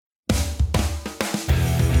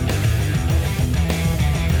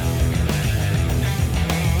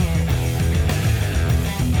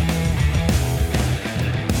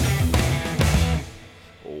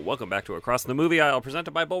Welcome back to Across the Movie Aisle,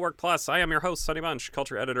 presented by Bulwark Plus. I am your host, Sonny Bunch,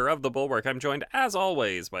 culture editor of The Bulwark. I'm joined, as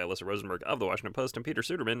always, by Alyssa Rosenberg of The Washington Post and Peter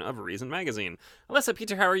Suderman of Reason Magazine. Alyssa,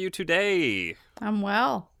 Peter, how are you today? I'm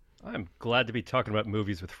well. I'm glad to be talking about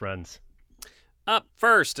movies with friends. Up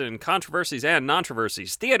first in controversies and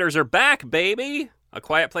non-troversies, theaters are back, baby! A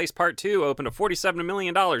Quiet Place Part 2 opened to $47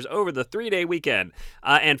 million over the 3-day weekend,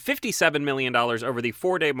 and $57 million over the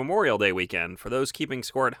 4-day Memorial Day weekend. For those keeping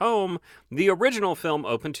score at home, the original film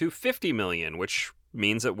opened to $50 million, which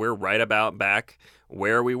means that we're right about back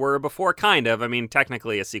where we were before, kind of. I mean,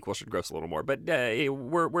 technically, a sequel should gross a little more, but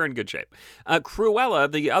we're in good shape. Cruella,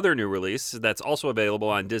 the other new release that's also available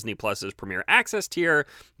on Disney Plus's Premier Access tier,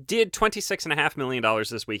 did $26.5 million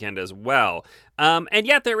this weekend as well. And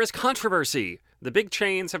yet there is controversy. The big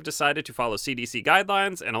chains have decided to follow CDC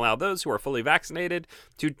guidelines and allow those who are fully vaccinated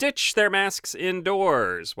to ditch their masks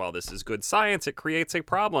indoors. While this is good science, it creates a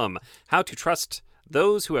problem. How to trust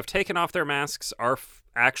those who have taken off their masks are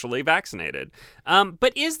actually vaccinated.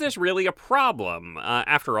 But is this really a problem?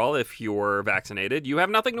 After all, if you're vaccinated, you have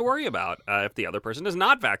nothing to worry about. If the other person is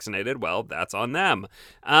not vaccinated, well, that's on them.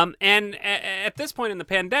 And at this point in the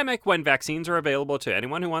pandemic, when vaccines are available to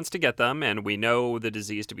anyone who wants to get them, and we know the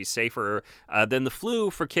disease to be safer than the flu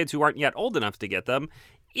for kids who aren't yet old enough to get them,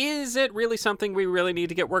 is it really something we really need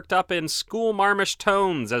to get worked up in school marmish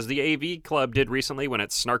tones, as the AV Club did recently when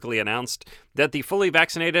it snarkily announced that the fully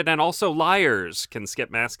vaccinated and also liars can skip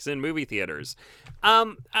masks in movie theaters?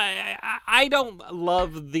 I don't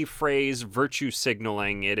love the phrase virtue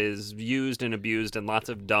signaling. It is used and abused in lots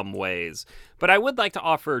of dumb ways. But I would like to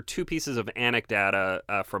offer two pieces of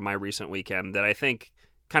anecdata from my recent weekend that I think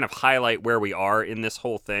kind of highlight where we are in this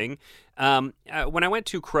whole thing. When I went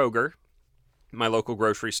to Kroger, my local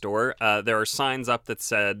grocery store, there are signs up that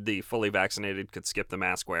said the fully vaccinated could skip the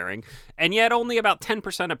mask wearing, and yet only about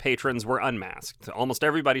 10% of patrons were unmasked. Almost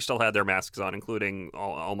everybody still had their masks on, including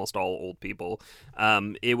almost all old people.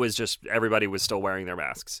 It was just everybody was still wearing their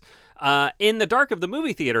masks. In the dark of the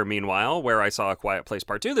movie theater, meanwhile, where I saw A Quiet Place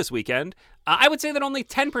Part 2 this weekend, I would say that only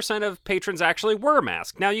 10% of patrons actually were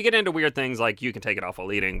masked. Now, you get into weird things like you can take it off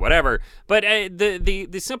while eating, whatever, but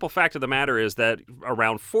the simple fact of the matter is that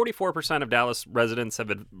around 44% of Dallas residents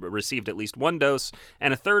have received at least one dose,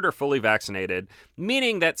 and a third are fully vaccinated,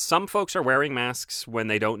 meaning that some folks are wearing masks when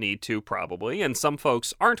they don't need to, probably, and some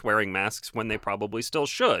folks aren't wearing masks when they probably still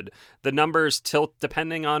should. The numbers tilt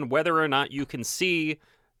depending on whether or not you can see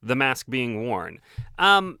the mask being worn.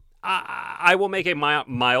 I will make a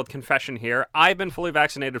mild confession here. I've been fully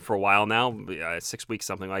vaccinated for a while now, 6 weeks,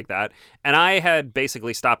 something like that, and I had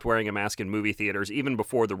basically stopped wearing a mask in movie theaters even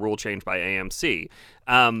before the rule change by AMC,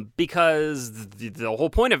 because the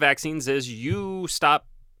whole point of vaccines is you stop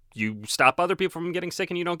other people from getting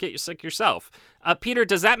sick and you don't get sick yourself. Peter,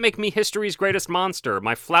 does that make me history's greatest monster,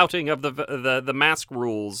 my flouting of the mask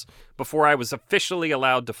rules before I was officially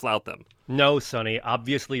allowed to flout them? No, Sonny.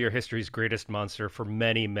 Obviously, you're history's greatest monster for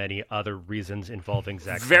many, many other reasons involving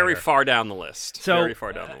Zack Very Snyder. far down the list. So, very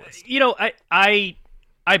far down the list.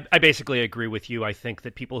 I basically agree with you. I think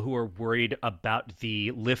that people who are worried about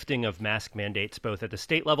the lifting of mask mandates, both at the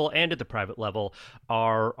state level and at the private level,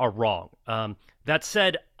 are wrong. That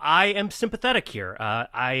said, I am sympathetic here.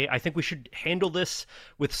 I think we should handle this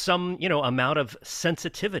with some, amount of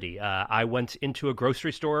sensitivity. I went into a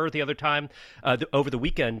grocery store the other time over the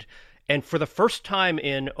weekend, and for the first time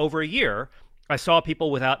in over a year, I saw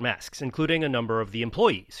people without masks, including a number of the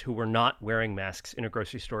employees who were not wearing masks in a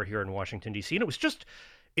grocery store here in Washington, D.C., and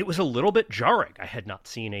it was a little bit jarring. I had not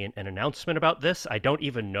seen an announcement about this. I don't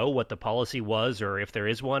even know what the policy was or if there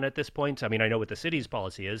is one at this point. I mean, I know what the city's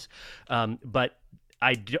policy is, but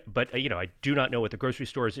I do not know what the grocery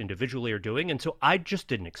stores individually are doing, and so I just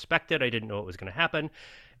didn't expect it. I didn't know it was going to happen,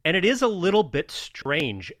 and it is a little bit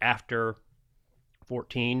strange after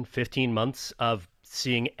 14, 15 months of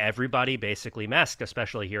seeing everybody basically masked,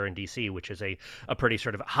 especially here in D.C., which is a pretty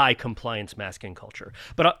sort of high compliance masking culture.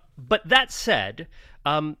 But that said,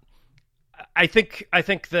 I think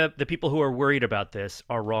the people who are worried about this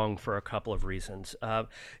are wrong for a couple of reasons.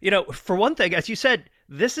 For one thing, as you said,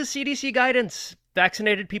 this is CDC guidance.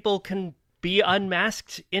 Vaccinated people can be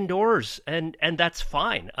unmasked indoors, and that's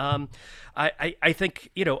fine. I think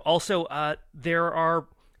also there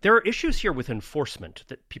are issues here with enforcement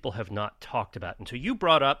that people have not talked about. And so you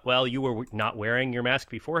brought up, well, you were not wearing your mask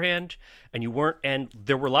beforehand, and you weren't, and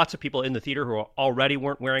there were lots of people in the theater who already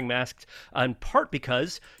weren't wearing masks, in part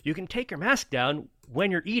because you can take your mask down when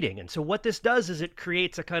you're eating. And so what this does is it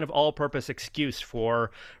creates a kind of all-purpose excuse for,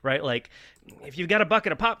 right, like, if you've got a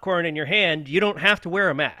bucket of popcorn in your hand, you don't have to wear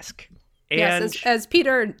a mask. And yes, as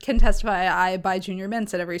Peter can testify, I buy Junior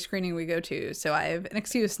Mints at every screening we go to, so I have an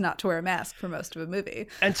excuse not to wear a mask for most of a movie.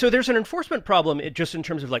 And so there's an enforcement problem just in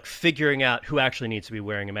terms of like figuring out who actually needs to be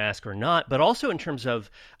wearing a mask or not, but also in terms of,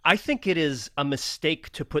 I think it is a mistake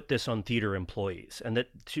to put this on theater employees, and that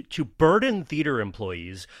to burden theater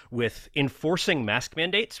employees with enforcing mask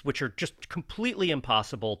mandates, which are just completely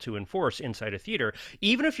impossible to enforce inside a theater,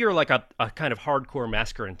 even if you're like a kind of hardcore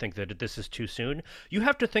masker and think that this is too soon, you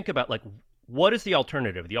have to think about like, what is the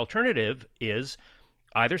alternative? The alternative is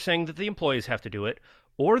either saying that the employees have to do it,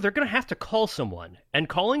 or they're going to have to call someone. And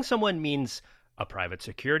calling someone means a private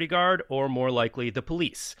security guard, or more likely the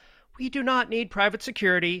police. We do not need private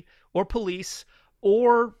security or police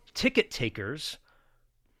or ticket takers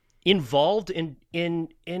involved in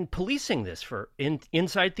policing this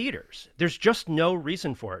inside theaters. There's just no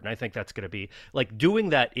reason for it. And I think that's going to be like, doing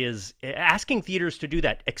that is asking theaters to do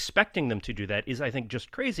that, expecting them to do that is, I think,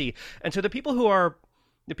 just crazy. And so the people who are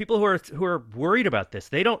worried about this,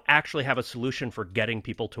 they don't actually have a solution for getting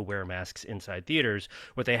people to wear masks inside theaters.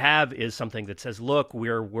 What they have is something that says, look,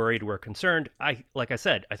 we're worried, we're concerned. Like I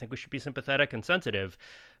said, I think we should be sympathetic and sensitive,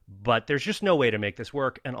 but there's just no way to make this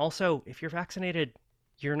work. And also, if you're vaccinated,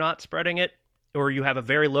 you're not spreading it, or you have a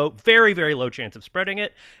very low, very, very low chance of spreading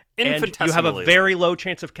it, and you have a very low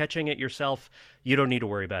chance of catching it yourself. You don't need to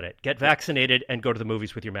worry about it. Get vaccinated and go to the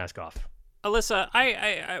movies with your mask off. Alyssa,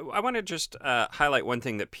 I want to just highlight one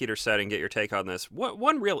thing that Peter said and get your take on this.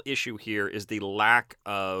 One real issue here is the lack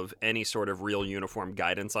of any sort of real uniform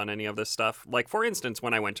guidance on any of this stuff. Like, for instance,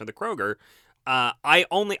 when I went to the Kroger,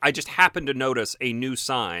 I just happened to notice a new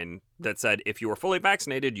sign that said, if you are fully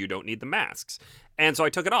vaccinated, you don't need the masks. And so I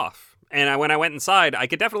took it off. And when I went inside, I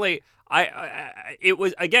could definitely, it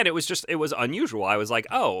was unusual. I was like,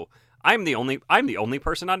 oh, I'm the only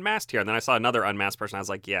person unmasked here. And then I saw another unmasked person. I was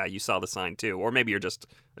like, yeah, you saw the sign too, or maybe you're just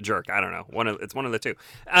a jerk. I don't know. It's one of the two.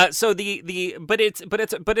 So but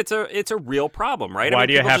it's a real problem, right? Why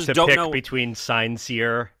do you have to pick between sign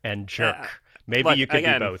seer and jerk? Maybe you could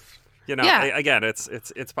be both. You know, again, it's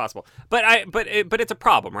possible, but it's a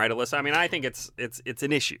problem, right, Alyssa? I mean, I think it's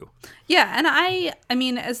an issue. Yeah, and I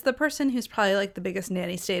mean, as the person who's probably like the biggest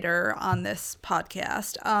nanny stater on this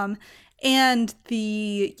podcast, and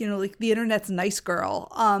the internet's nice girl,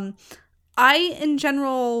 I in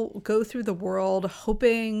general go through the world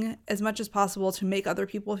hoping as much as possible to make other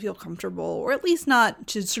people feel comfortable, or at least not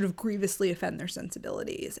to sort of grievously offend their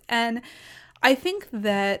sensibilities. And I think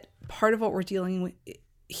that part of what we're dealing with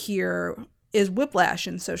here is whiplash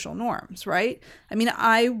in social norms, right? I mean,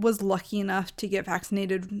 I was lucky enough to get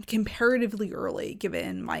vaccinated comparatively early,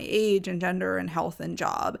 given my age and gender and health and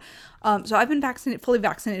job. So I've been fully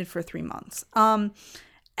vaccinated for 3 months.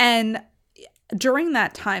 And during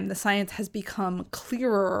that time, the science has become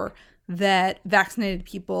clearer that vaccinated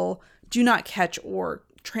people do not catch or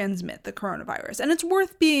transmit the coronavirus. And it's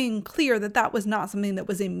worth being clear that that was not something that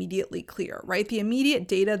was immediately clear, right? The immediate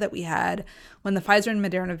data that we had when the Pfizer and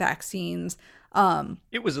Moderna vaccines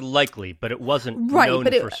it was likely, but it wasn't known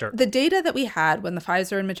for certain. The data that we had when the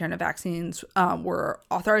Pfizer and Moderna vaccines were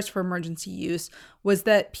authorized for emergency use was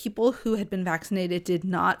that people who had been vaccinated did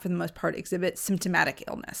not, for the most part, exhibit symptomatic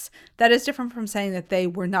illness. That is different from saying that they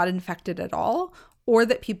were not infected at all, or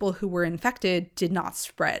that people who were infected did not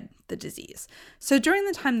spread the disease. So during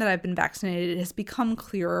the time that I've been vaccinated, it has become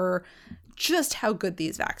clearer just how good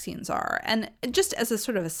these vaccines are. And just as a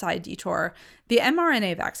sort of a side detour, the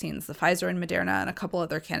mRNA vaccines, the Pfizer and Moderna and a couple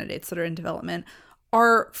other candidates that are in development,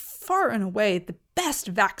 are far and away the best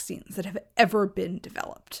vaccines that have ever been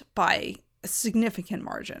developed by a significant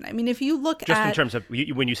margin. I mean, if you look just in terms of,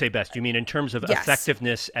 when you say best, you mean in terms of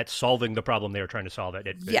effectiveness at solving the problem they were trying to solve, at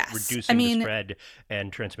reducing the spread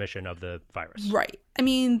and transmission of the virus. Right. I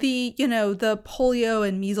mean, the polio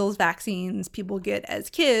and measles vaccines people get as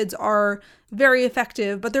kids are very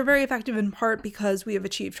effective, but they're very effective in part because we have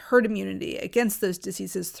achieved herd immunity against those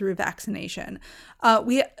diseases through vaccination.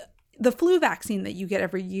 The flu vaccine that you get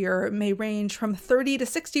every year may range from 30 to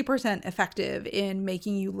 60% effective in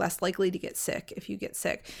making you less likely to get sick if you get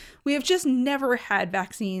sick. We have just never had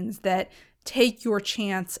vaccines that take your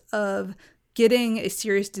chance of getting a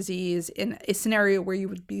serious disease in a scenario where you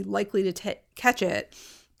would be likely to catch it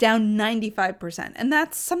down 95%. And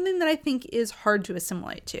that's something that I think is hard to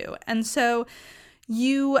assimilate to. And so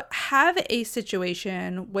you have a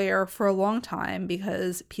situation where for a long time,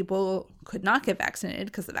 because people could not get vaccinated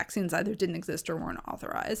because the vaccines either didn't exist or weren't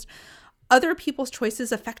authorized, other people's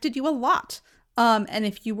choices affected you a lot. And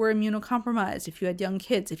if you were immunocompromised, if you had young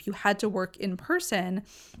kids, if you had to work in person,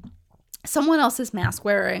 someone else's mask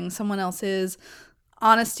wearing, someone else's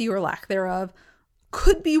honesty or lack thereof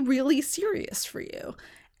could be really serious for you.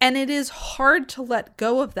 And it is hard to let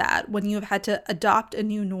go of that when you've had to adopt a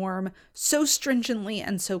new norm so stringently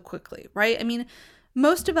and so quickly, right? I mean,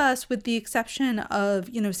 most of us, with the exception of,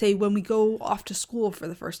 say when we go off to school for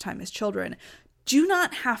the first time as children, do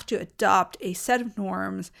not have to adopt a set of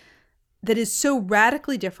norms that is so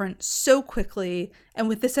radically different so quickly and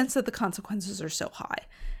with the sense that the consequences are so high.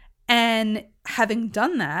 And having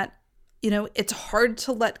done that, it's hard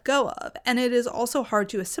to let go of. And it is also hard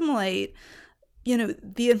to assimilate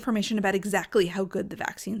the information about exactly how good the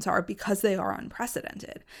vaccines are because they are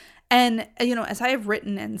unprecedented. And, as I have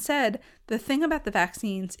written and said, the thing about the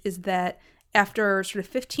vaccines is that after sort of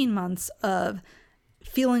 15 months of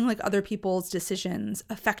feeling like other people's decisions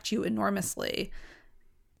affect you enormously,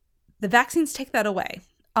 the vaccines take that away.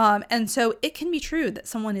 And so it can be true that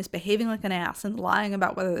someone is behaving like an ass and lying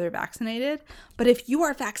about whether they're vaccinated. But if you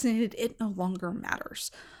are vaccinated, it no longer matters.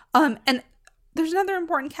 And there's another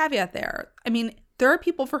important caveat there. I mean, there are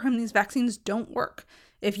people for whom these vaccines don't work.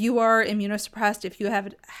 If you are immunosuppressed, if you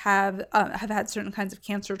have had certain kinds of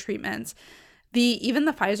cancer treatments, even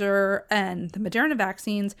the Pfizer and the Moderna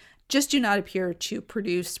vaccines just do not appear to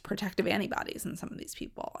produce protective antibodies in some of these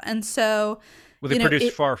people. And so, they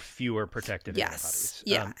produce far fewer protective antibodies.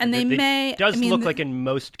 Yeah, and they may. It does look like in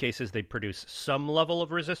most cases they produce some level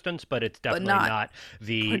of resistance, but it's definitely not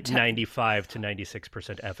the 95 to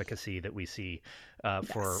 96% efficacy that we see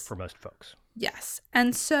for most folks. Yes,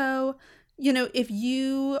 and so, if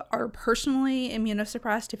you are personally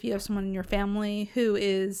immunosuppressed, if you have someone in your family who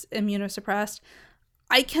is immunosuppressed,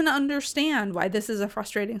 I can understand why this is a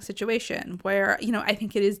frustrating situation where, I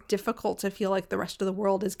think it is difficult to feel like the rest of the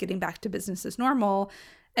world is getting back to business as normal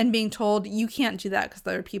and being told you can't do that because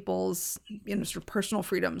other people's, sort of personal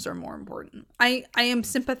freedoms are more important. I am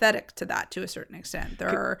sympathetic to that to a certain extent.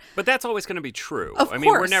 But that's always going to be true. Of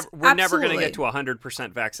course, we're never going to get to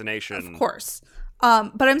 100% vaccination. Of course.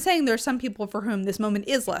 But I'm saying there are some people for whom this moment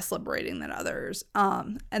is less liberating than others.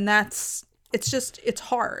 And it's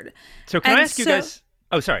hard. So can I ask you guys...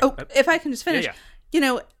 Oh, sorry. Oh, if I can just finish.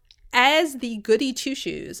 Yeah. As the goody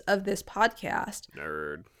two-shoes of this podcast,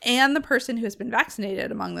 nerd, and the person who has been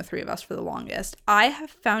vaccinated among the three of us for the longest, I have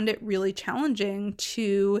found it really challenging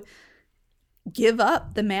to give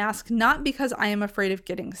up the mask, not because I am afraid of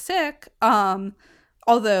getting sick,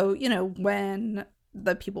 although, when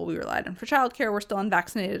the people we relied on for childcare were still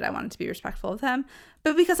unvaccinated, I wanted to be respectful of them,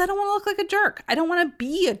 but because I don't want to look like a jerk. I don't want to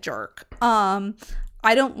be a jerk. I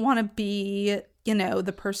don't want to be...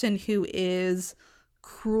 the person who is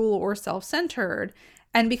cruel or self-centered.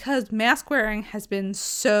 And because mask wearing has been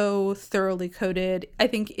so thoroughly coded, I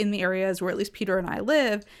think in the areas where at least Peter and I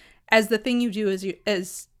live, as the thing you do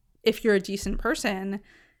as if you're a decent person,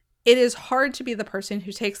 it is hard to be the person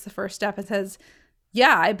who takes the first step and says,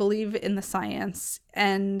 yeah, I believe in the science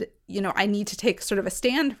and, I need to take sort of a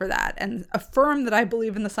stand for that and affirm that I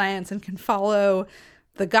believe in the science and can follow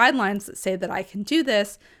the guidelines that say that I can do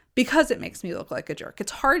this, because it makes me look like a jerk.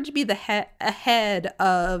 It's hard to be ahead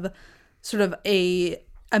of sort of a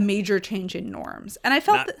major change in norms. And I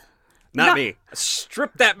felt Not me. I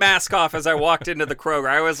stripped that mask off as I walked into the Kroger.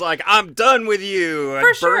 I was like, I'm done with you.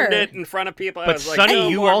 I burned it in front of people. But I was like, Sonny, no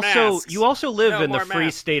you more also masks. you also live No in the more free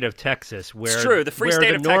masks. state of Texas, where It's true. The free state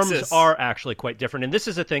the of norms Texas are actually quite different. And this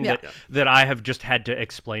is a thing Yeah. that I have just had to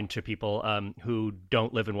explain to people who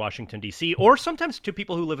don't live in Washington D.C. or sometimes to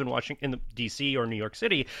people who live in D.C. or New York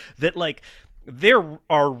City, that like there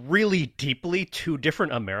are really deeply two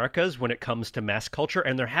different Americas when it comes to mask culture,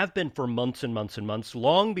 and there have been for months and months and months,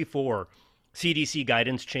 long before CDC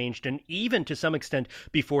guidance changed, and even to some extent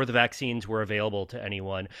before the vaccines were available to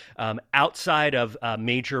anyone. Outside of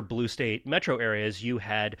major blue state metro areas, you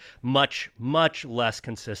had much, much less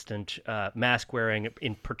consistent mask wearing,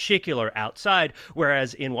 in particular outside,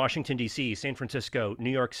 whereas in Washington, D.C., San Francisco,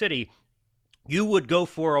 New York City, you would go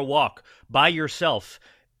for a walk by yourself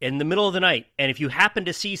in the middle of the night, and if you happen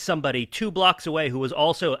to see somebody 2 blocks away who was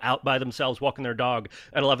also out by themselves walking their dog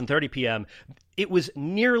at 11:30 p.m., it was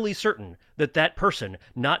nearly certain that that person,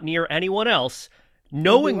 not near anyone else,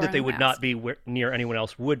 knowing that they would not be near anyone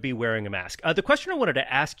else, would be wearing a mask. The question I wanted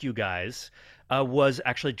to ask you guys was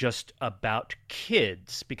actually just about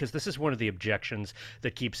kids, because this is one of the objections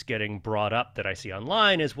that keeps getting brought up that I see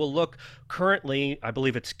online is, well, look, currently, I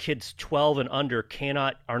believe it's kids 12 and under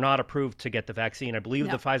are not approved to get the vaccine. I believe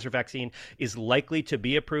the Pfizer vaccine is likely to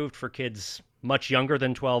be approved for kids much younger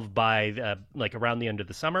than 12 by like around the end of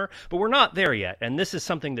the summer, but we're not there yet. And this is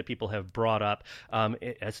something that people have brought up,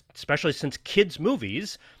 especially since kids'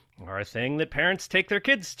 movies are a thing that parents take their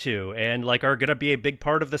kids to and like are going to be a big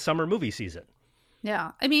part of the summer movie season.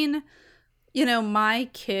 Yeah. I mean, you know, my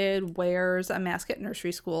kid wears a mask at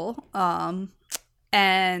nursery school.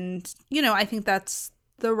 And, I think that's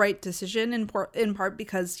the right decision in part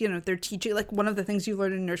because, they're teaching, like, one of the things you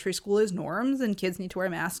learn in nursery school is norms, and kids need to wear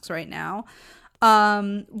masks right now.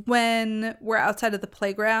 When we're outside of the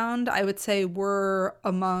playground, I would say we're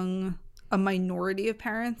among a minority of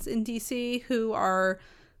parents in DC who are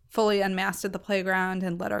fully unmasked at the playground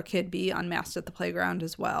and let our kid be unmasked at the playground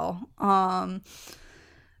as well. And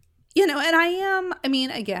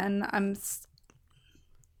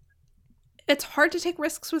it's hard to take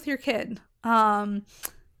risks with your kid. And,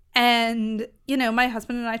 my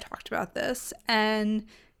husband and I talked about this, and,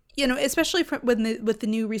 especially with the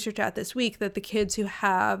new research out this week, that the kids who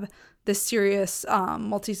have this serious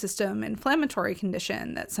multi-system inflammatory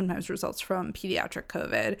condition that sometimes results from pediatric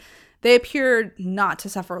COVID, they appear not to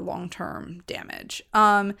suffer long-term damage.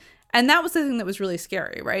 And that was the thing that was really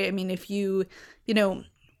scary, right? I mean, if you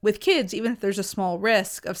with kids, even if there's a small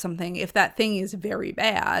risk of something, if that thing is very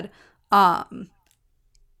bad,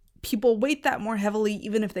 people weight that more heavily,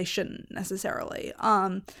 even if they shouldn't necessarily.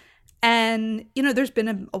 And, there's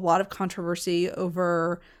been a lot of controversy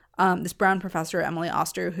over this Brown professor, Emily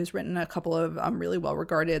Oster, who's written a couple of really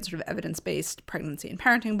well-regarded sort of evidence-based pregnancy and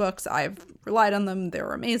parenting books. I've relied on them.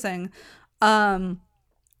 They're amazing.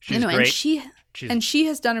 She's great. And she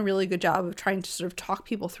has done a really good job of trying to sort of talk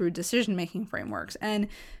people through decision-making frameworks. And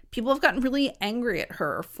people have gotten really angry at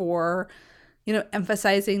her for,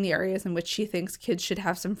 emphasizing the areas in which she thinks kids should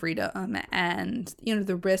have some freedom and,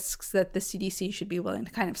 the risks that the CDC should be willing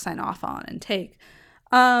to kind of sign off on and take.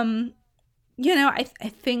 I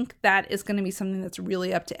think that is going to be something that's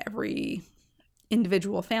really up to every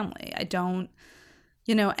individual family. I don't,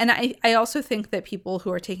 and I also think that people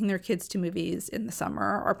who are taking their kids to movies in the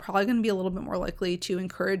summer are probably going to be a little bit more likely to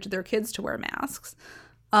encourage their kids to wear masks.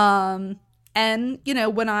 And,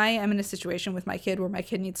 when I am in a situation with my kid where my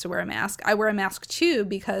kid needs to wear a mask, I wear a mask too,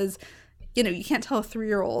 because, you can't tell a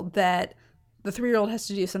 3-year-old that the 3-year-old has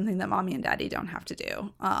to do something that mommy and daddy don't have to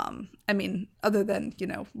do. Other than,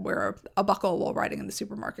 wear a buckle while riding in the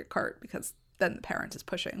supermarket cart, because then the parent is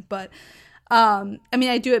pushing. But,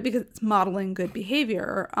 I do it because it's modeling good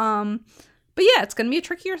behavior. But yeah, it's going to be a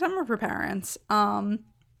trickier summer for parents.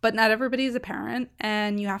 But not everybody's a parent,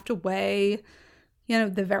 and you have to weigh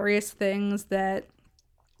the various things that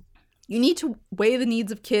you need to weigh the needs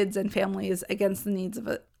of kids and families against the needs of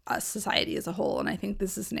a society as a whole. And I think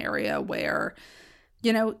this is an area where,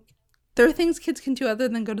 there are things kids can do other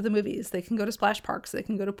than go to the movies. They can go to splash parks. They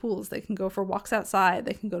can go to pools. They can go for walks outside.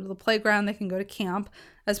 They can go to the playground. They can go to camp,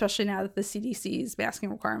 especially now that the CDC's masking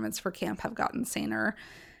requirements for camp have gotten saner.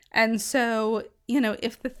 And so,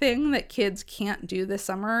 if the thing that kids can't do this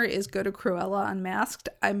summer is go to Cruella unmasked,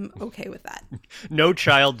 I'm okay with that. No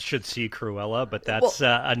child should see Cruella, but that's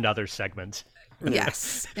another segment.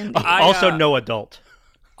 Yes. Also, no adult.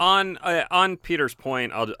 On Peter's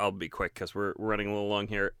point, I'll be quick because we're running a little long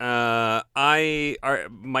here. My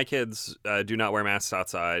kids do not wear masks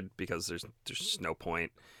outside because there's just no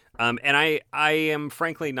point. And I am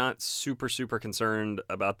frankly not super concerned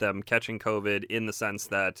about them catching COVID, in the sense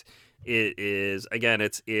that it is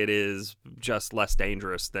just less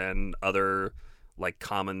dangerous than other like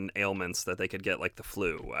common ailments that they could get, like the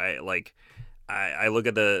flu. I look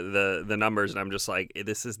at the numbers and I'm just like,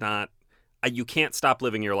 this is not. You can't stop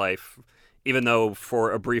living your life, even though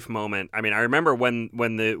for a brief moment. I mean, I remember when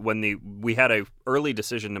we had a early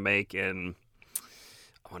decision to make in,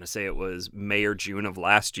 I want to say it was May or June of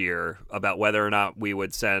last year, about whether or not we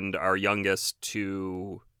would send our youngest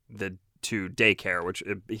to daycare, which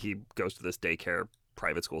he goes to this daycare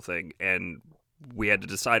private school thing, and we had to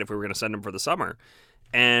decide if we were going to send him for the summer.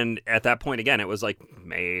 And at that point, again, it was like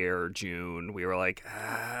May or June. We were like,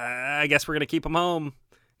 I guess we're going to keep him home.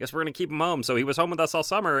 So he was home with us all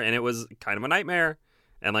summer, and it was kind of a nightmare.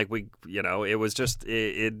 And like it was just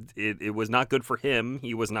it was not good for him.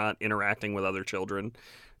 He was not interacting with other children,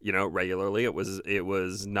 regularly. It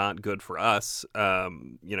was not good for us,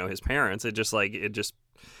 his parents. It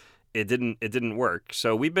didn't work.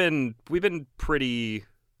 So we've been pretty.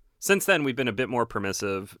 Since then, we've been a bit more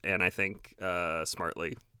permissive, and I think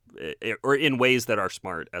smartly, or in ways that are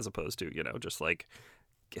smart, as opposed to just like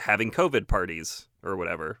having COVID parties or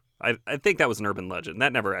whatever. I think that was an urban legend.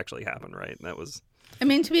 That never actually happened, right? That was. I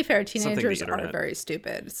mean, to be fair, teenagers are very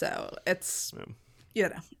stupid, so it's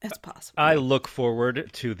it's possible. I look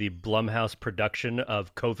forward to the Blumhouse production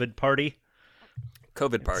of COVID Party.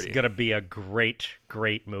 It's going to be a great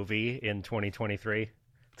movie in 2023.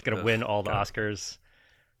 It's going to win all the Oscars.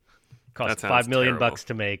 Cost $5 million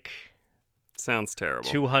to make. Sounds terrible.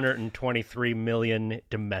 223 million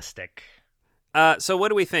domestic. So what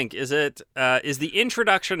do we think? Is the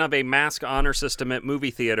introduction of a mask honor system at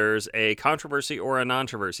movie theaters a controversy or a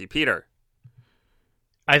non-controversy? Peter?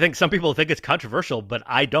 I think some people think it's controversial, but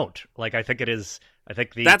I don't. Like, I think it is.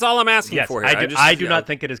 That's all I'm asking for here. I do not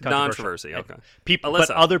think it is controversial. Non-controversy, okay. But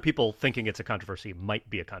other people thinking it's a controversy might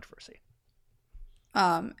be a controversy.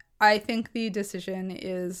 I think the decision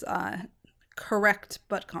is correct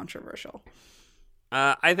but controversial.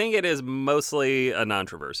 I think it is mostly a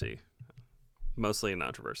non-controversy. Mostly a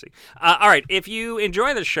non-controversy. All right, if you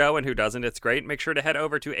enjoy the show, and who doesn't, it's great, make sure to head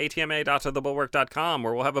over to atma.thebulwark.com,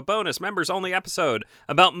 where we'll have a bonus members-only episode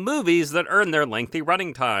about movies that earn their lengthy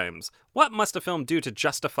running times. What must a film do to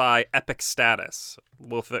justify epic status?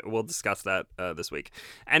 We'll discuss that this week.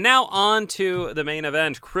 And now on to the main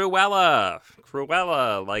event, Cruella.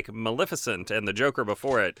 Cruella, like Maleficent and the Joker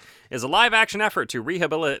before it, is a live-action effort to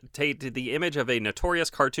rehabilitate the image of a notorious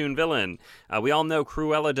cartoon villain. We all know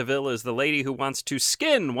Cruella de Vil is the lady who wants to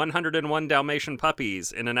skin 101 Dalmatian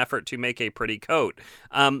puppies in an effort to make a pretty coat.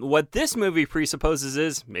 What this movie presupposes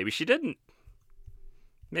is maybe she didn't.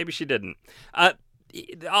 Maybe she didn't.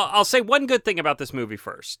 I'll say one good thing about this movie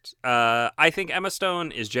first. I think Emma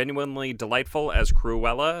Stone is genuinely delightful as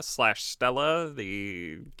Cruella / Stella,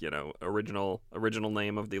 the original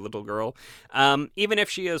name of the little girl. Even if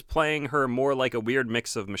she is playing her more like a weird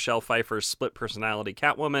mix of Michelle Pfeiffer's split personality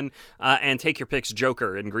Catwoman and take your picks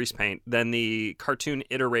Joker in grease paint than the cartoon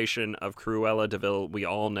iteration of Cruella de Vil we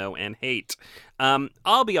all know and hate.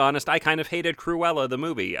 I'll be honest, I kind of hated Cruella the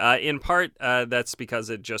movie. In part, that's because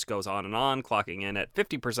it just goes on, clocking in at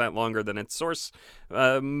 50% longer than its source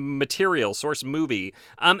movie.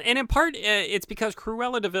 And in part, it's because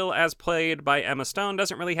Cruella de Vil, as played by Emma Stone,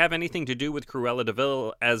 doesn't really have anything to do with Cruella de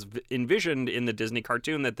Vil as envisioned in the Disney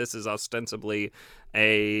cartoon that this is ostensibly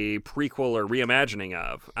a prequel or reimagining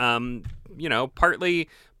of.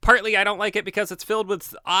 Partly I don't like it because it's filled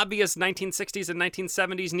with obvious 1960s and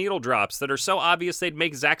 1970s needle drops that are so obvious they'd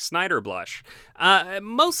make Zack Snyder blush.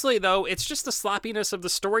 Mostly, though, it's just the sloppiness of the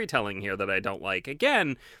storytelling here that I don't like.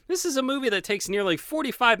 Again, this is a movie that takes nearly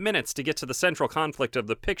 45 minutes to get to the central conflict of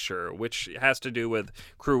the picture, which has to do with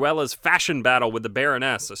Cruella's fashion battle with the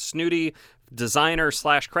Baroness, a snooty designer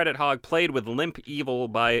 / credit hog played with limp evil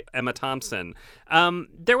by Emma Thompson.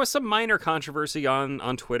 There was some minor controversy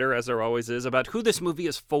on Twitter, as there always is, about who this movie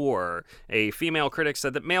is for. A female critic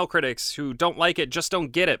said that male critics who don't like it just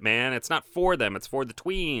don't get it, man. It's not for them. It's for the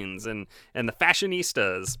tweens and the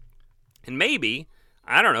fashionistas. And maybe,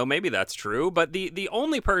 I don't know, maybe that's true, but the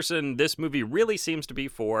only person this movie really seems to be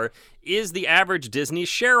for is the average Disney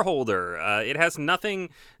shareholder. It has nothing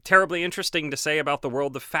terribly interesting to say about the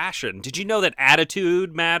world of fashion. Did you know that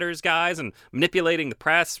attitude matters, guys, and manipulating the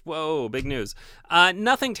press? Whoa, big news.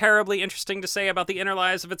 Nothing terribly interesting to say about the inner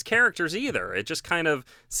lives of its characters either. It just kind of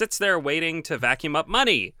sits there waiting to vacuum up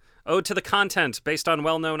money. Ode to the content based on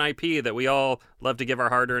well-known IP that we all love to give our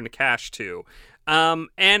hard-earned cash to. And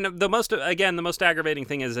the most aggravating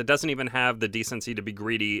thing is it doesn't even have the decency to be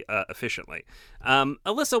greedy efficiently.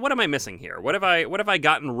 Alyssa, what am I missing here? What have I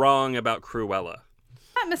gotten wrong about Cruella?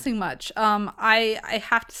 Not missing much. I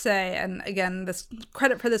have to say, and again, this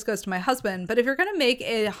credit for this goes to my husband, but if you're going to make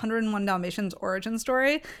a 101 Dalmatians origin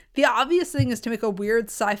story, the obvious thing is to make a weird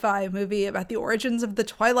sci-fi movie about the origins of the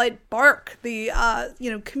Twilight bark, the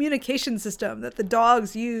communication system that the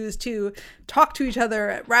dogs use to talk to each other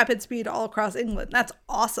at rapid speed all across England. That's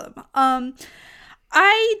awesome.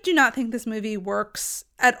 I do not think this movie works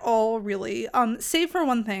at all, really. Save for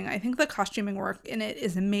one thing, I think the costuming work in it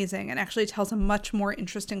is amazing and actually tells a much more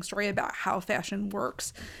interesting story about how fashion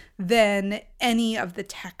works than any of the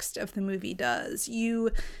text of the movie does.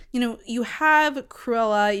 You have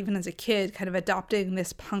Cruella, even as a kid, kind of adopting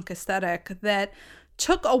this punk aesthetic that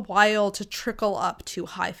took a while to trickle up to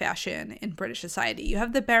high fashion in British society. You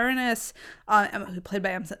have the Baroness, who played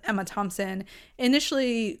by Emma Thompson,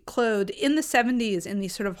 initially clothed in the 70s in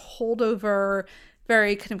these sort of holdover,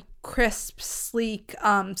 very kind of crisp, sleek,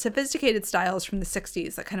 sophisticated styles from the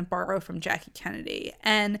 60s that kind of borrow from Jackie Kennedy.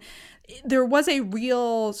 And there was a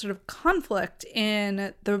real sort of conflict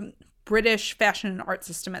in the British fashion and art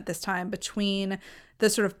system at this time between the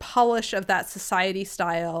sort of polish of that society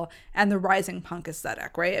style and the rising punk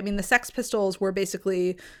aesthetic, right? I mean, the Sex Pistols were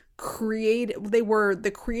basically they were the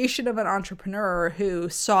creation of an entrepreneur who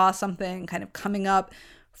saw something kind of coming up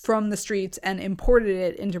from the streets and imported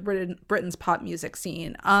it into Britain's pop music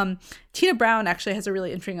scene. Tina Brown actually has a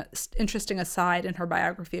really interesting aside in her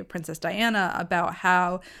biography of Princess Diana about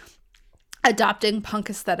how adopting punk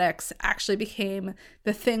aesthetics actually became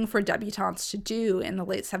the thing for debutantes to do in the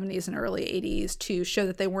late 70s and early 80s to show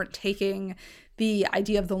that they weren't taking the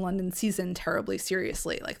idea of the London season terribly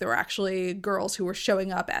seriously. Like, there were actually girls who were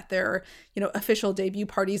showing up at their, official debut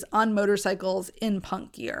parties on motorcycles in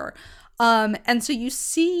punk gear. And so you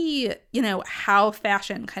see, how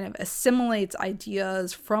fashion kind of assimilates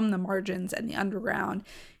ideas from the margins and the underground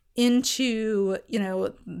into,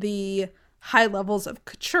 the high levels of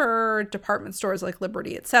couture, department stores like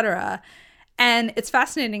Liberty, etc. And it's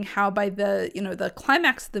fascinating how by the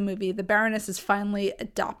climax of the movie, the Baroness is finally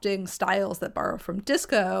adopting styles that borrow from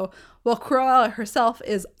disco, while Cruella herself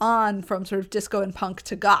is on from sort of disco and punk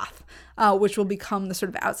to goth, which will become the sort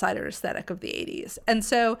of outsider aesthetic of the 80s. And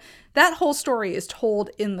so that whole story is told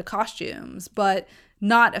in the costumes, but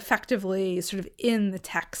not effectively sort of in the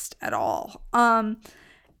text at all.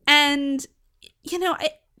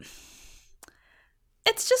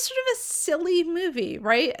 It's just sort of a silly movie,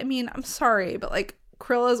 right? I mean, I'm sorry, but like,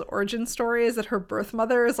 Cruella's origin story is that her birth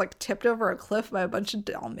mother is like tipped over a cliff by a bunch of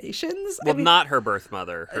Dalmatians. Well, not her birth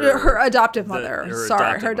mother. Her adoptive mother.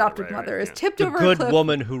 Her adoptive mother is tipped over a cliff. The good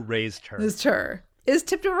woman who raised her. Is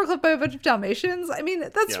tipped over a cliff by a bunch of Dalmatians. I mean,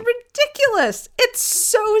 that's ridiculous. It's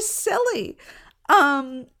so silly.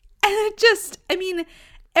 And it just, I mean,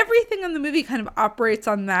 everything in the movie kind of operates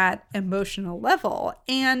on that emotional level.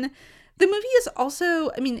 And the movie is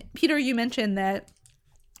also, I mean, Peter, you mentioned that,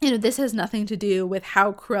 this has nothing to do with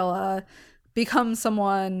how Cruella becomes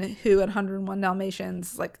someone who at 101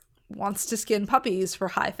 Dalmatians, like, wants to skin puppies for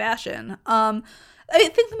high fashion. I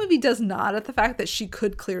think the movie does nod at the fact that she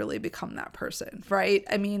could clearly become that person, right?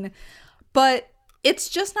 I mean, but it's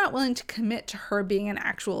just not willing to commit to her being an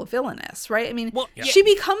actual villainess, right? I mean, she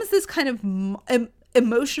becomes this kind of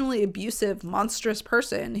emotionally abusive, monstrous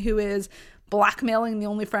person who is blackmailing the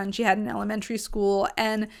only friend she had in elementary school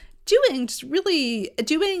and doing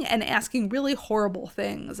and asking really horrible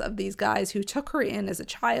things of these guys who took her in as a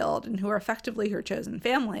child and who are effectively her chosen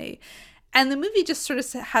family. And the movie just sort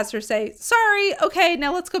of has her say, sorry, okay,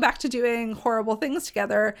 now let's go back to doing horrible things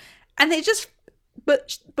together. And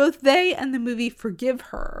but both they and the movie forgive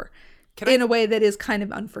her in a way that is kind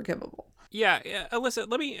of unforgivable. Yeah, Alyssa,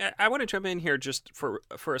 I want to jump in here just for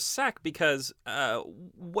a sec, because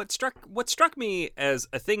what struck me as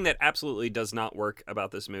a thing that absolutely does not work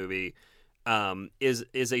about this movie is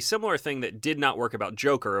a similar thing that did not work about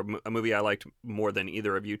Joker, a movie I liked more than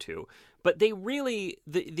either of you two. But they really,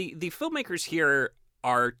 the filmmakers here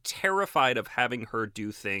are terrified of having her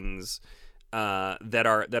do things that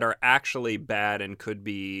are actually bad and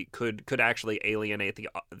could actually alienate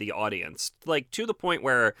the audience, like to the point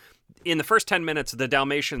where in the first 10 minutes the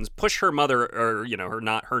Dalmatians push her mother, or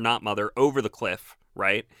her not mother, over the cliff,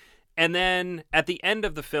 right? And then at the end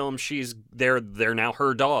of the film, they're now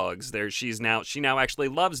her dogs. She now actually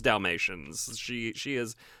loves Dalmatians. She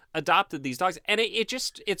has adopted these dogs, and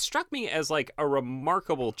it struck me as like a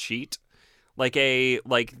remarkable cheat. There's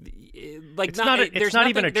nothing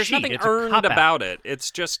earned about it. It's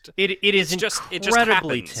just it is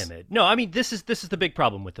incredibly timid. No, I mean, this is the big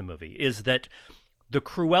problem with the movie, is that the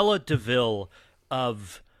Cruella de Vil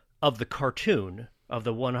of the cartoon, of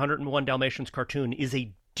the 101 Dalmatians cartoon, is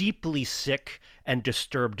a deeply sick and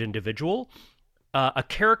disturbed individual. A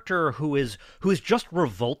character who is just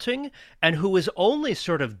revolting, and who is only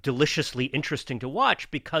sort of deliciously interesting to watch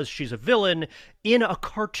because she's a villain in a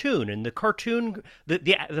cartoon. And the cartoon,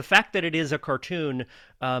 the fact that it is a cartoon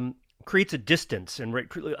creates a distance and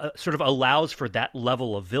sort of allows for that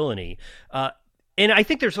level of villainy. And I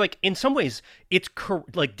think there's, like, in some ways, it's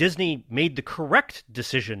like Disney made the correct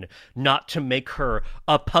decision not to make her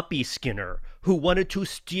a puppy skinner who wanted to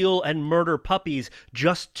steal and murder puppies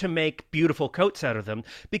just to make beautiful coats out of them,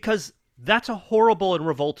 because that's a horrible and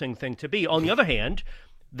revolting thing to be. On the other hand,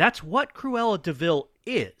 that's what Cruella de Vil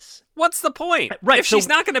is. What's the point? Right. If she's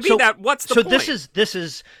not going to be that, what's the point?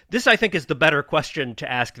 So this I think is the better question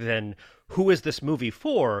to ask than who is this movie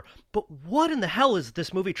for? But what in the hell is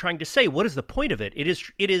this movie trying to say? What is the point of it?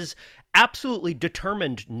 It is absolutely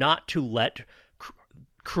determined not to let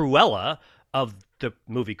Cruella of the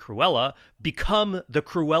movie Cruella become the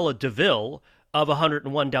Cruella de Vil of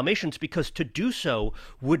 101 Dalmatians, because to do so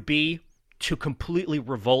would be to completely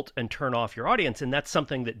revolt and turn off your audience, and that's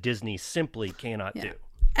something that Disney simply cannot do.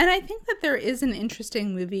 And I think that there is an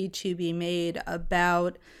interesting movie to be made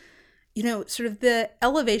about, sort of the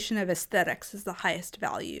elevation of aesthetics is the highest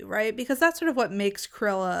value, right? Because that's sort of what makes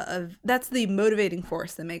that's the motivating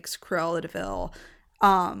force that makes Cruella de Vil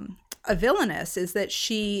a villainess, is that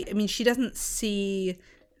she doesn't see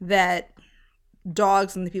that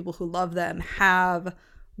dogs and the people who love them have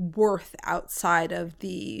worth outside of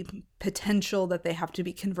the potential that they have to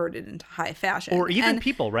be converted into high fashion. Or even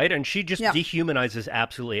people, right? And she just dehumanizes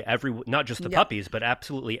absolutely not just the puppies, but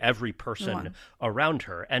absolutely every person around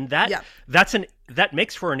her. And that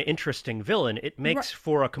makes for an interesting villain. It makes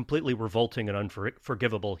for a completely revolting and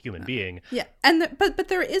unforgivable human being. Yeah. And but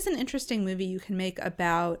there is an interesting movie you can make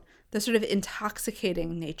about the sort of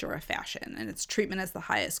intoxicating nature of fashion and its treatment as the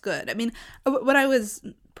highest good. I mean, when I was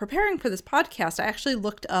preparing for this podcast, I actually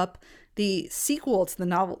looked up the sequel to the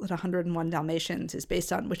novel that 101 Dalmatians is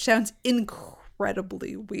based on, which sounds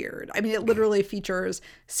incredibly weird. I mean, it literally features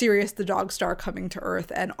Sirius the dog star coming to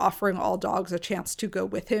Earth and offering all dogs a chance to go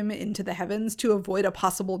with him into the heavens to avoid a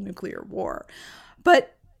possible nuclear war.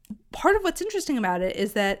 But part of what's interesting about it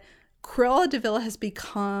is that Cruella de Vil has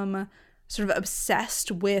become sort of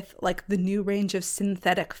obsessed with like the new range of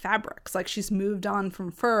synthetic fabrics. Like she's moved on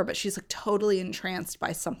from fur, but she's like totally entranced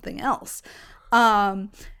by something else. And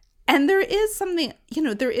there is something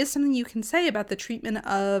you can say about the treatment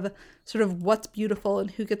of sort of what's beautiful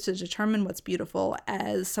and who gets to determine what's beautiful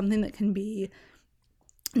as something that can be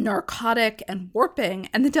narcotic and warping.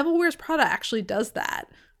 And The Devil Wears Prada actually does that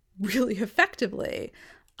really effectively.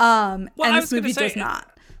 And this movie does not.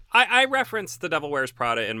 I referenced The Devil Wears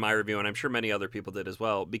Prada in my review, and I'm sure many other people did as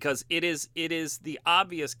well, because it is the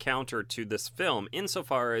obvious counter to this film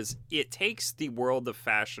insofar as it takes the world of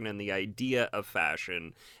fashion and the idea of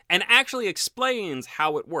fashion and actually explains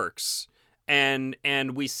how it works. And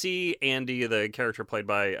we see Andy, the character played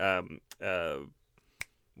by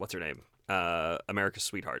what's her name? America's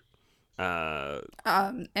Sweetheart.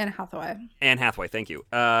 Anne Hathaway. Anne Hathaway, thank you.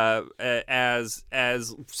 As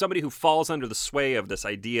somebody who falls under the sway of this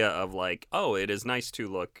idea of like, oh, it is nice to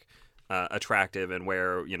look attractive and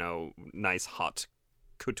wear, nice hot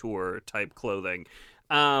couture type clothing.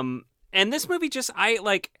 And this movie just,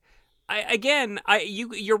 you're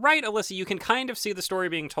right, Alyssa. You can kind of see the story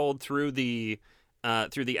being told through the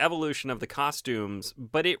evolution of the costumes,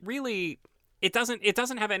 but it really. It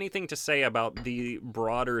doesn't have anything to say about the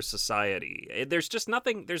broader society. There's just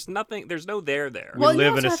nothing. There's no there. We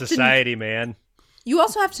live in a society, man. You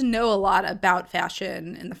also have to know a lot about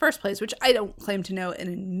fashion in the first place, which I don't claim to know an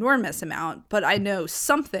enormous amount, but I know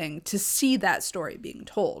something to see that story being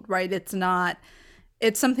told, right? It's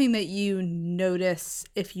something that you notice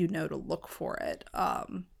if you know to look for it,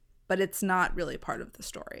 but it's not really part of the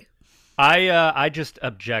story. I just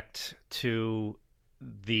object to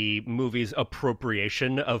the movie's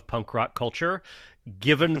appropriation of punk rock culture,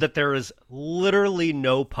 given that there is literally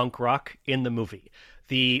no punk rock in the movie.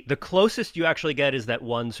 The closest you actually get is that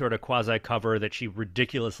one sort of quasi cover that she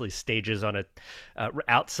ridiculously stages on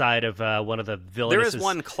outside of one of the villains. There is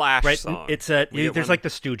one Clash song. It's there's like the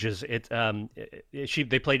Stooges.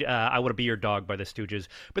 They played "I Want to Be Your Dog" by the Stooges,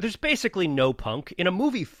 but there's basically no punk in a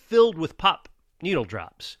movie filled with pop needle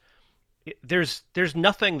drops. There's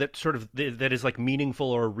nothing that sort of that is like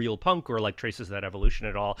meaningful or real punk or like traces that evolution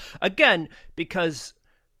at all. Again, because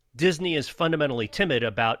Disney is fundamentally timid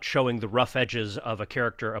about showing the rough edges of a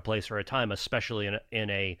character, a place, or a time, especially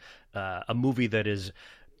in a movie that is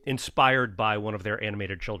inspired by one of their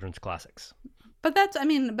animated children's classics. But that's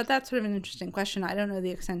sort of an interesting question. I don't know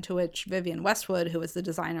the extent to which Vivienne Westwood, who was the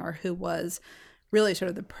designer, who was really sort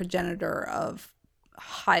of the progenitor of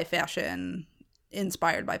high fashion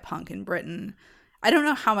inspired by punk in Britain. I don't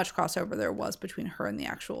know how much crossover there was between her and the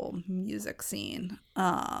actual music scene,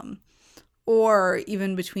 or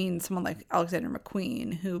even between someone like Alexander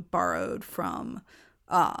McQueen, who borrowed from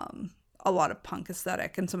a lot of punk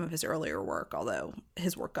aesthetic in some of his earlier work, although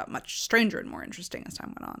his work got much stranger and more interesting as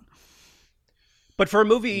time went on. But for a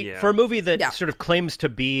movie that sort of claims to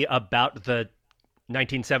be about the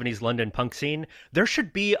 1970s London punk scene, there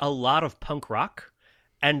should be a lot of punk rock.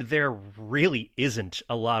 And there really isn't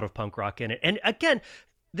a lot of punk rock in it. And again,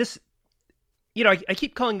 this, I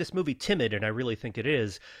keep calling this movie timid, and I really think it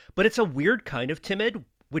is. But it's a weird kind of timid,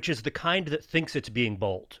 which is the kind that thinks it's being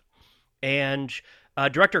bold. And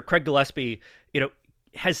director Craig Gillespie,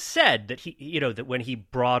 has said that that when he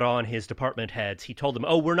brought on his department heads, he told them,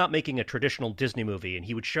 "Oh, we're not making a traditional Disney movie," and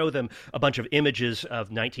he would show them a bunch of images of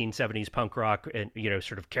 1970s punk rock and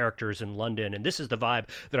sort of characters in London, and this is the vibe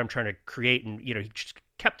that I'm trying to create. And he just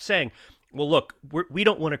kept saying, "Well, look, we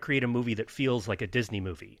don't want to create a movie that feels like a Disney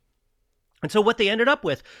movie." And so what they ended up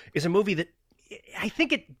with is a movie that I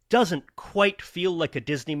think it doesn't quite feel like a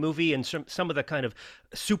Disney movie and some of the kind of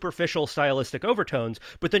superficial stylistic overtones,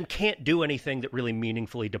 but then can't do anything that really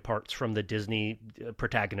meaningfully departs from the Disney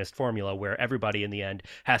protagonist formula, where everybody in the end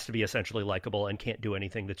has to be essentially likable and can't do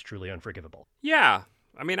anything that's truly unforgivable. Yeah.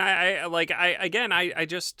 I mean,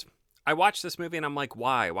 I watched this movie and I'm like,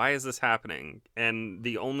 why? Why is this happening? And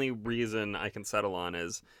the only reason I can settle on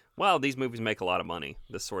is, well, these movies make a lot of money.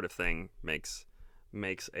 This sort of thing makes a lot of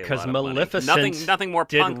money. Because Maleficent nothing more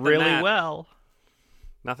did punk really than that. well.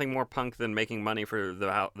 Nothing more punk than making money for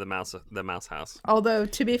the mouse house. Although,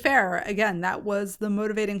 to be fair, again, that was the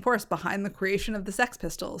motivating force behind the creation of the Sex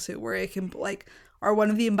Pistols, who were are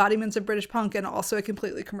one of the embodiments of British punk and also a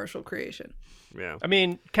completely commercial creation. Yeah. I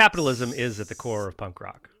mean, capitalism is at the core of punk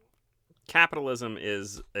rock. Capitalism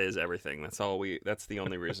is everything. That's the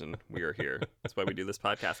only reason we are here. That's why we do this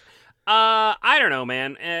podcast. I don't know,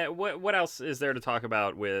 man. What else is there to talk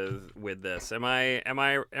about with this? Are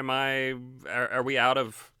we out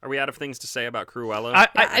of things to say about Cruella?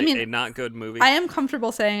 I mean, a not good movie. I am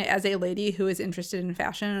comfortable saying, as a lady who is interested in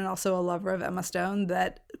fashion and also a lover of Emma Stone,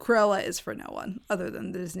 that Cruella is for no one other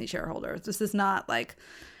than the Disney shareholders. This is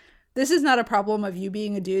not a problem of you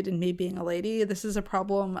being a dude and me being a lady. This is a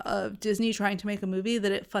problem of Disney trying to make a movie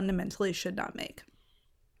that it fundamentally should not make.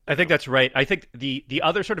 I think that's right. I think the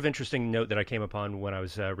other sort of interesting note that I came upon when I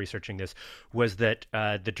was researching this was that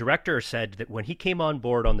the director said that when he came on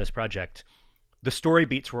board on this project, the story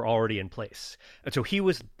beats were already in place. And so he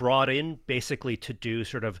was brought in basically to do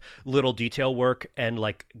sort of little detail work and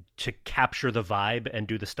to capture the vibe and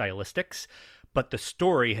do the stylistics. But the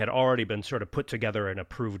story had already been sort of put together and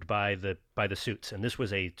approved by the suits, and this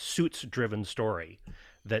was a suits-driven story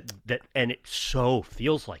that and it so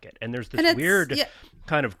feels like it. And there's this weird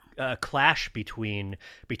kind of clash between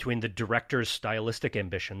the director's stylistic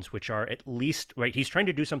ambitions, which are at least right. He's trying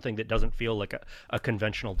to do something that doesn't feel like a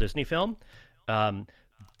conventional Disney film,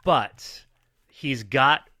 but he's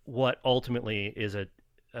got what ultimately is a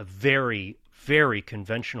very, very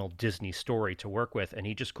conventional Disney story to work with, and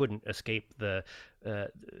he just couldn't escape the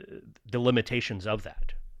limitations of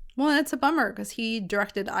that. Well, and it's a bummer because he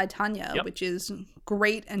directed I, Tonya, which is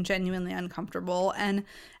great and genuinely uncomfortable. And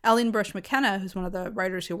Eileen Brush McKenna, who's one of the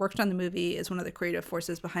writers who worked on the movie, is one of the creative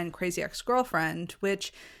forces behind Crazy Ex-Girlfriend,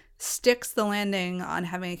 which sticks the landing on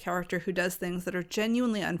having a character who does things that are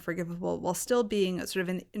genuinely unforgivable while still being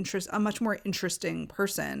a much more interesting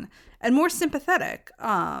person and more sympathetic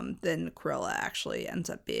than Cruella actually ends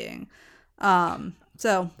up being.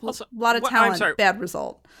 So also, a lot of talent, bad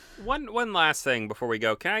result. One last thing before we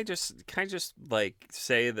go. Can I just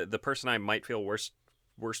say that the person I might feel worst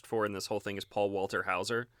for in this whole thing is Paul Walter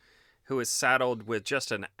Hauser, who is saddled with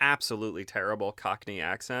just an absolutely terrible Cockney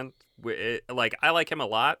accent. I like him a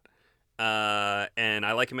lot. And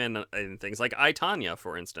I like him in things like I, Tonya,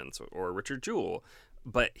 for instance, or Richard Jewell.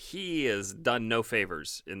 But he has done no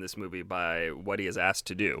favors in this movie by what he is asked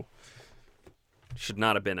to do. Should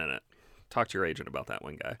not have been in it. Talk to your agent about that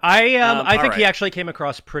one, guy. I think he actually came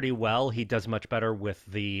across pretty well. He does much better with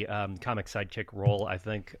the comic sidekick role, I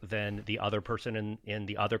think, than the other person in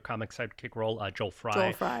the other comic sidekick role, Joel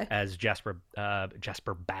Fry, as Jasper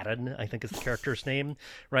Baden, I think is the character's name,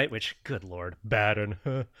 right? Which, good lord, Baden,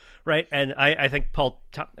 right? And I think Paul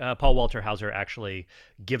Walter Hauser actually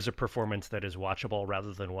gives a performance that is watchable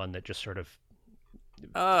rather than one that just sort of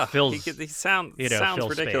fills. He sounds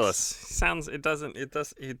ridiculous.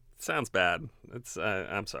 It sounds bad. It's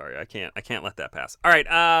I'm sorry. I can't let that pass. All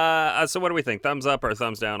right. So what do we think? Thumbs up or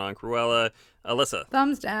thumbs down on Cruella? Alyssa.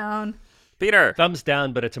 Thumbs down. Peter. Thumbs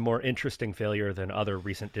down, but it's a more interesting failure than other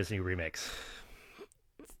recent Disney remakes.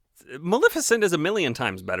 Maleficent is a million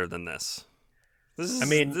times better than this.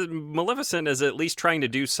 Maleficent is at least trying to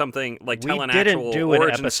do something like tell an actual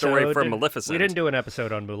origin story for Maleficent. We didn't do an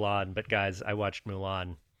episode on Mulan, but guys, I watched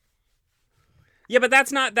Mulan. Yeah, but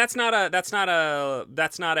that's not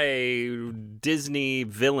a Disney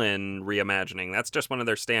villain reimagining. That's just one of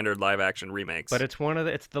their standard live action remakes. But it's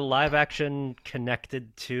it's the live action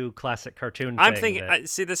connected to classic cartoon. I'm thinking.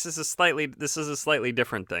 This is a slightly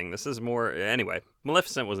different thing. This is more anyway.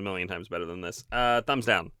 Maleficent was a million times better than this. Thumbs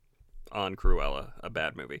down on Cruella, a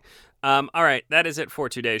bad movie. All right, that is it for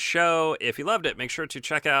today's show. If you loved it, make sure to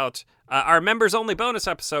check out our members-only bonus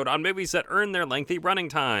episode on movies that earn their lengthy running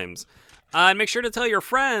times. And make sure to tell your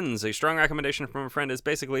friends. A strong recommendation from a friend is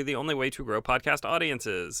basically the only way to grow podcast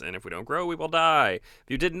audiences. And if we don't grow, we will die. If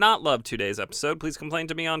you did not love today's episode, please complain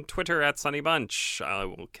to me on Twitter at SunnyBunch. I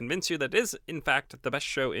will convince you that it is, in fact, the best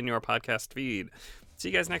show in your podcast feed. See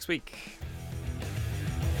you guys next week.